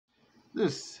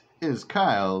This is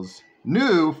Kyle's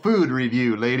new food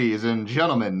review, ladies and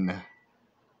gentlemen.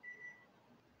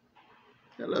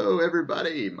 Hello,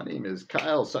 everybody. My name is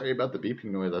Kyle. Sorry about the beeping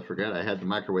noise. I forgot I had the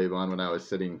microwave on when I was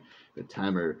setting the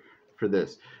timer for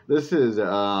this. This is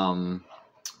Helper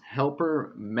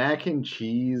Mac and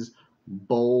Cheese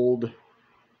Bold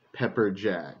Pepper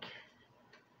Jack.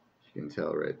 You can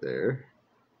tell right there.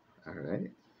 All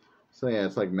right. So yeah,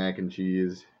 it's like mac and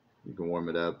cheese. You can warm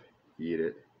it up, eat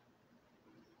it.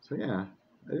 So yeah,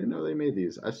 I didn't know they made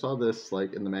these. I saw this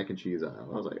like in the mac and cheese aisle.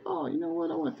 I was like, oh, you know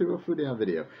what? I want to throw a food down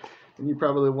video. And you're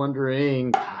probably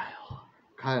wondering,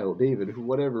 Kyle, David,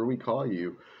 whatever we call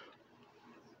you,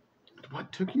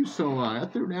 what took you so long? I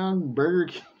threw down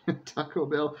Burger King and Taco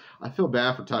Bell. I feel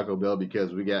bad for Taco Bell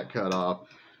because we got cut off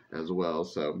as well.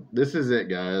 So this is it,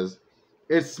 guys.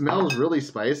 It smells really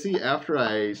spicy after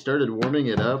I started warming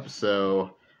it up.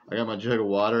 So I got my jug of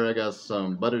water. I got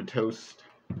some buttered toast.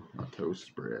 Not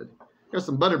toast bread. Got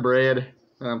some butter bread.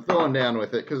 And I'm throwing down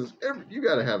with it because you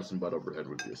got to have some butter bread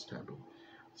with this type of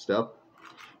stuff.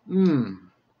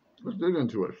 Let's dig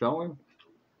into it, shall we?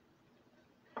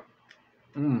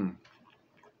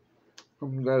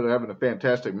 Hope you guys are having a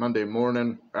fantastic Monday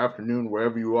morning, afternoon,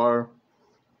 wherever you are.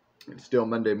 It's still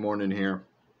Monday morning here.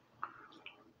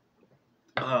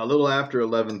 A little after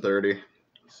 11:30.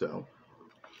 So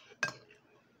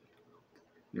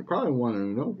you're probably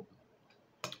wondering, no,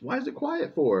 why is it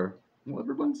quiet for? Well,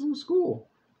 everyone's in school.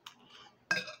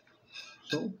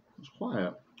 So it's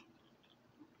quiet.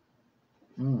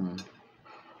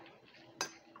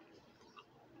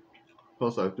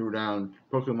 Plus, I threw down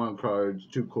Pokemon cards,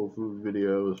 2 cool food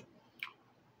videos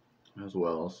as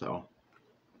well. So,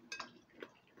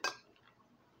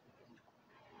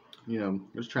 you know,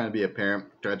 just trying to be a parent,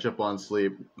 catch up on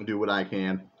sleep, do what I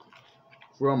can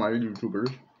for all my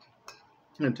YouTubers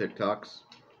and TikToks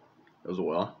as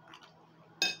well.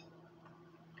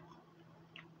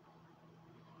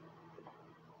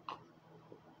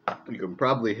 You can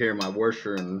probably hear my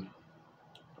washing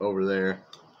over there.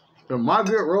 It might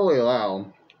get really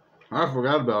loud. I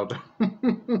forgot about that.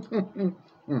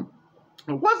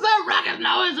 What's that racket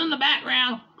noise in the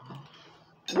background?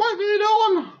 What are you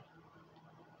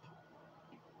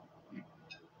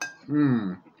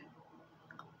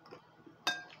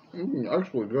doing?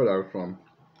 Actually good, actually.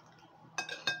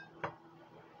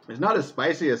 It's not as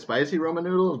spicy as spicy Roman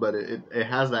noodles, but it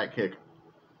has that kick.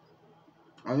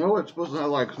 I know it's supposed to have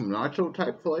like some nacho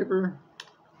type flavor.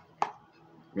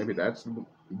 Maybe that's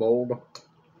bold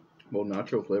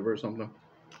nacho flavor or something.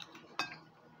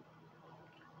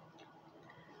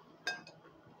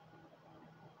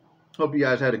 Hope you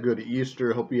guys had a good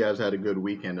Easter. Hope you guys had a good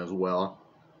weekend as well.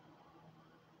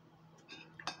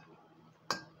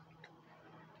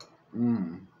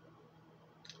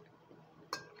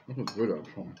 This is good,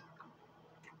 actually.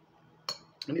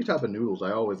 Any type of noodles,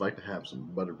 I always like to have some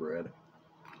butter bread.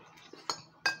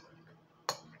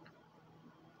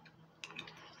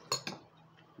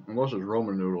 Unless it's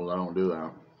Roman noodles, I don't do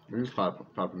that. These type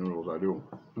of noodles, I do.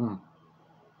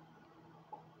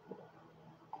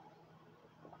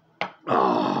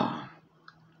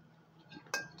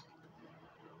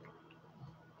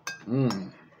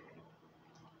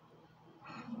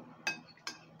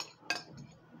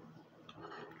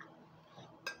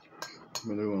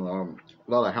 Been doing a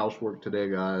lot of housework today,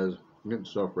 guys. Getting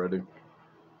stuff ready.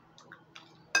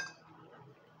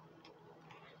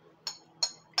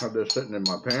 Had this sitting in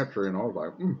my pantry, and I was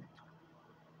like,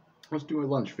 let's do a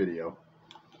lunch video.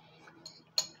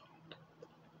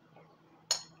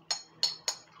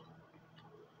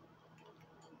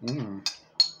 I'm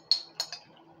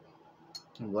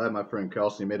glad my friend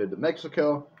Kelsey made it to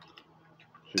Mexico.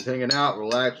 She's hanging out,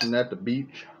 relaxing at the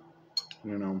beach.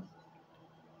 You know.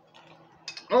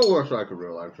 I wish I could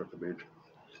relax at the beach.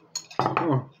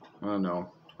 Oh, no,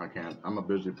 I can't. I'm a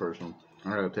busy person.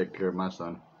 I gotta take care of my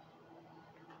son.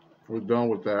 We're done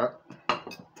with that.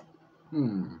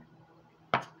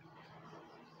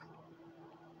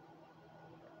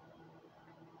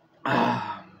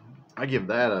 I give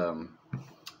that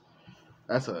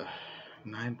that's a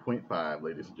 9.5,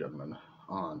 ladies and gentlemen,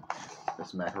 on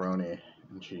this macaroni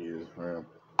and cheese. You're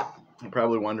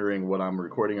probably wondering what I'm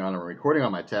recording on. I'm recording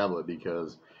on my tablet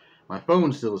because my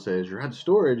phone still says you're out of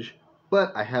storage,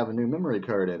 but I have a new memory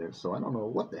card in it, so I don't know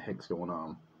what the heck's going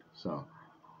on. So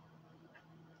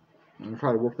I'm gonna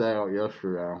try to work that out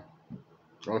yesterday.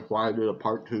 That's why I did a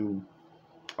part 2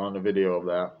 on the video of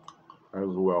that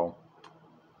as well.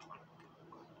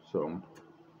 So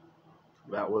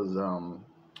that was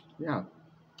yeah,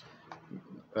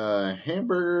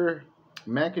 hamburger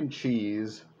mac and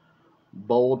cheese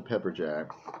bold pepper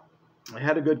jack. it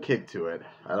had a good kick to it.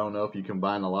 I don't know if you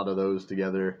combine a lot of those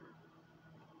together.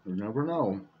 You never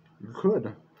know. You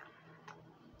could.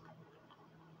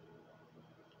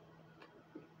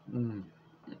 Mm,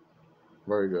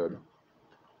 very good.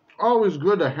 Always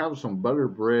good to have some butter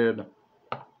bread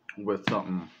with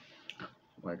something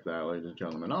like that, ladies and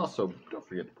gentlemen. Also, don't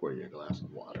forget to pour you a glass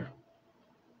of water.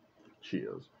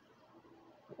 Cheers.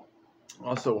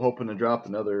 Also, hoping to drop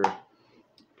another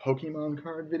Pokemon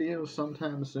card video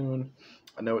sometime soon.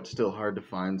 I know it's still hard to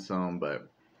find some,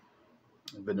 but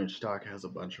Vintage Stock has a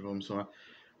bunch of them, so I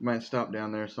might stop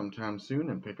down there sometime soon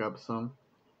and pick up some.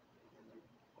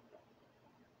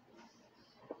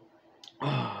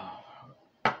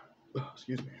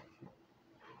 Excuse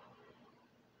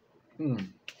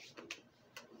me.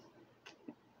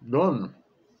 Done.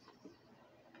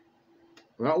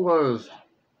 That was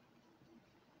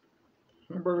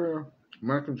hamburger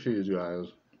mac and cheese, guys.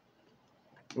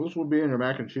 This will be in your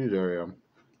mac and cheese area.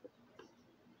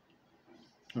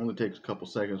 It only takes a couple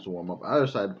seconds to warm up. I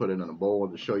decided to put it in a bowl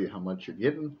to show you how much you're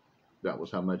getting. That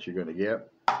was how much you're going to get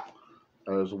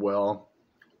as well.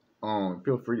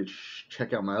 Feel free to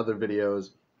check out my other videos.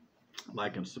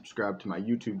 Like and subscribe to my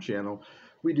YouTube channel.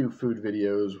 We do food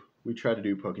videos. We try to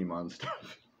do Pokemon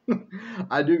stuff.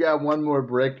 I do got one more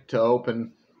brick to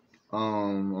open.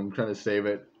 I'm trying to save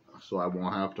it so I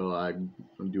won't have to like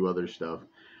do other stuff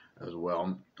as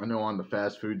well. I know on the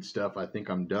fast food stuff I think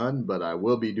I'm done, but I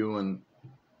will be doing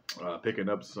picking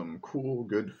up some cool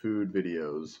good food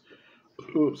videos.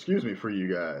 Excuse me for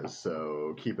you guys.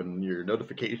 So keeping your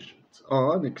notifications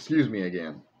on. Excuse me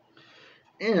again.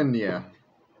 And yeah.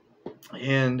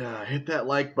 And hit that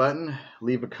like button.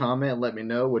 Leave a comment. Let me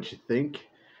know what you think.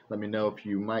 Let me know if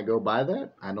you might go buy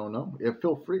that. I don't know.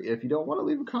 Feel free. If you don't want to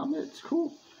leave a comment, it's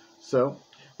cool. So,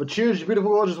 but cheers, you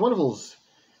beautiful, gorgeous, wonderfuls.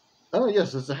 Oh,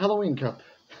 yes, it's a Halloween cup.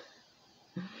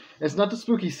 It's not the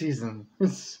spooky season.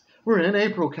 We're in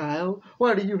April, Kyle.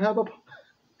 Why do you have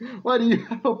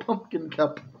a pumpkin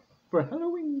cup for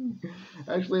Halloween?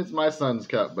 Actually, it's my son's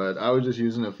cup, but I was just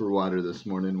using it for water this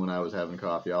morning when I was having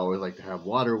coffee. I always like to have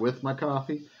water with my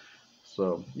coffee.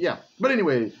 So, yeah. But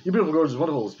anyway, you beautiful, gorgeous,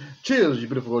 wonderfuls. Cheers, you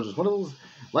beautiful, gorgeous, wonderfuls.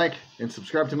 Like and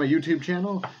subscribe to my YouTube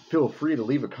channel. Feel free to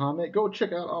leave a comment. Go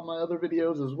check out all my other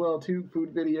videos as well, too.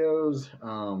 Food videos,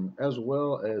 as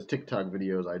well as TikTok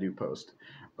videos I do post.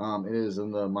 It is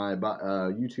in my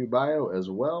YouTube bio as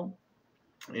well.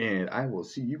 And I will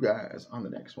see you guys on the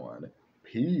next one.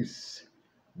 Peace.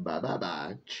 Bye, bye,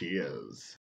 bye. Cheers.